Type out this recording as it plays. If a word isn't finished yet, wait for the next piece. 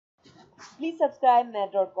Please subscribe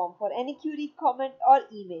math.com for any query, comment or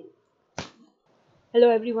email. Hello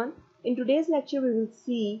everyone. In today's lecture we will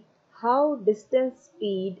see how distance,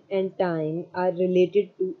 speed and time are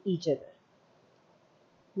related to each other.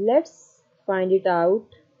 Let's find it out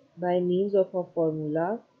by means of a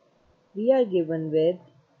formula. We are given with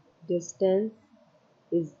distance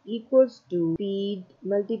is equals to speed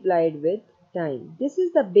multiplied with time. This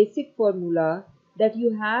is the basic formula that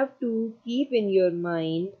you have to keep in your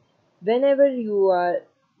mind whenever you are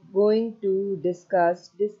going to discuss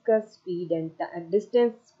speed and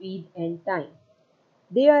distance, speed and time.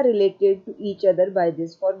 They are related to each other by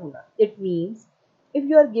this formula. It means if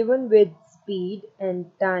you are given with speed and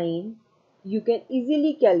time, you can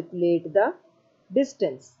easily calculate the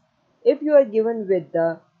distance. If you are given with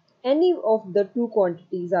the any of the two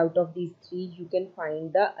quantities out of these three, you can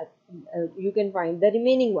find the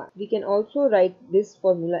remaining one. We can also write this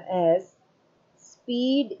formula as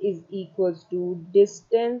speed is equals to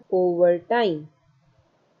distance over time.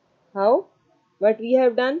 How? What we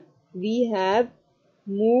have done? We have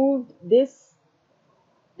moved this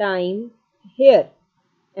time here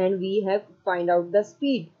and we have find out the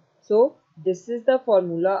speed. So this is the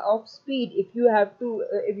formula of speed. If you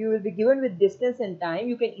will be given with distance and time,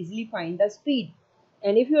 you can easily find the speed,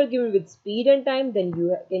 and if you are given with speed and time, then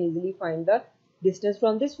you can easily find the distance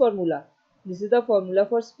from this formula. This is the formula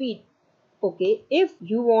for speed. Okay, if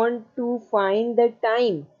you want to find the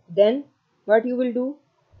time, then what you will do?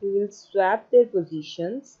 You will swap their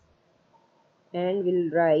positions and will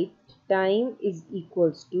write time is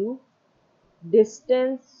equals to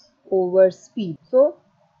distance over speed. So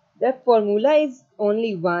the formula is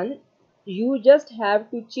only one. You just have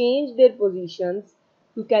to change their positions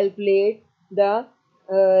to calculate the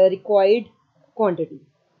required quantity.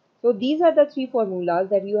 So these are the three formulas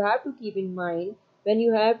that you have to keep in mind when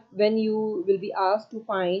you will be asked to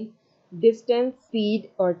find distance,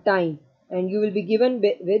 speed or time, and you will be given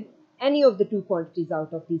with any of the two quantities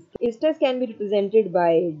out of these. Distance can be represented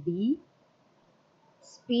by d,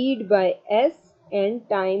 speed by s and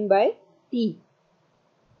time by t.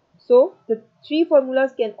 So the three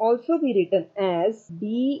formulas can also be written as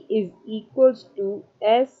d is equals to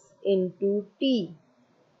s into t.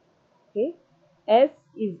 Okay, s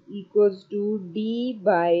is equals to d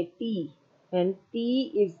by t and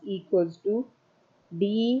t is equals to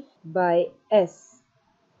d by s.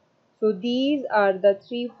 So these are the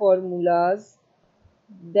three formulas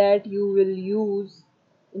that you will use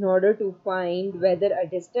in order to find whether a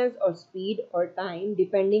distance or speed or time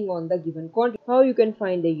depending on the given quantity. How you can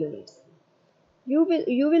find the units? You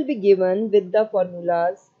will be given with the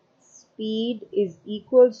formulas speed is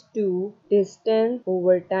equals to distance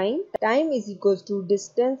over time, time is equals to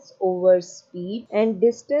distance over speed, and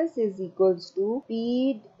distance is equals to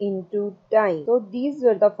speed into time. So these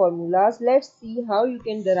were the formulas. Let's see how you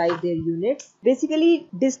can derive their units. Basically,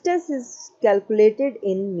 distance is calculated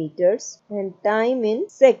in meters and time in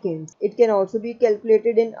seconds. It can also be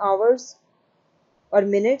calculated in hours or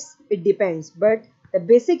minutes, it depends, but the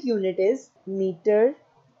basic unit is meter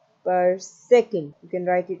per second. You can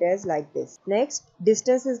write it as like this. Next,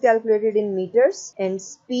 distance is calculated in meters and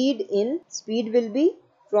speed will be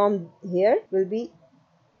from here will be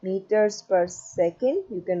meters per second.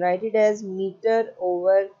 You can write it as meter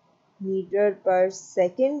over meter per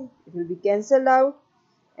second. It will be cancelled out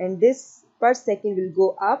and this per second will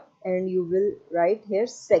go up and you will write here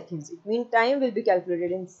seconds. It means time will be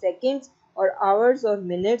calculated in seconds or hours or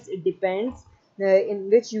minutes. It depends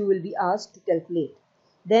in which you will be asked to calculate.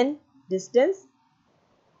 Then distance,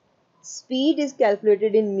 speed is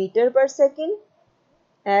calculated in meter per second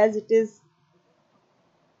as it is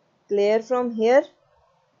clear from here,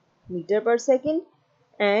 meter per second,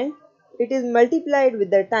 and it is multiplied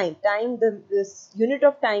with the time. This unit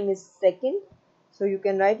of time is second. So you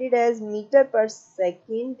can write it as meter per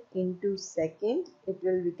second into second. It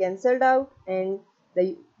will be cancelled out and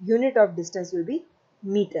the unit of distance will be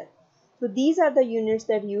meter. So these are the units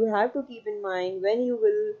that you have to keep in mind when you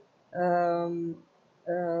will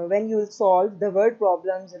solve the word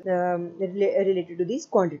problems related to these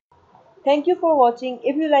quantities. Thank you for watching.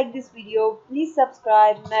 If you like this video, please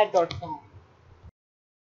subscribe math.com.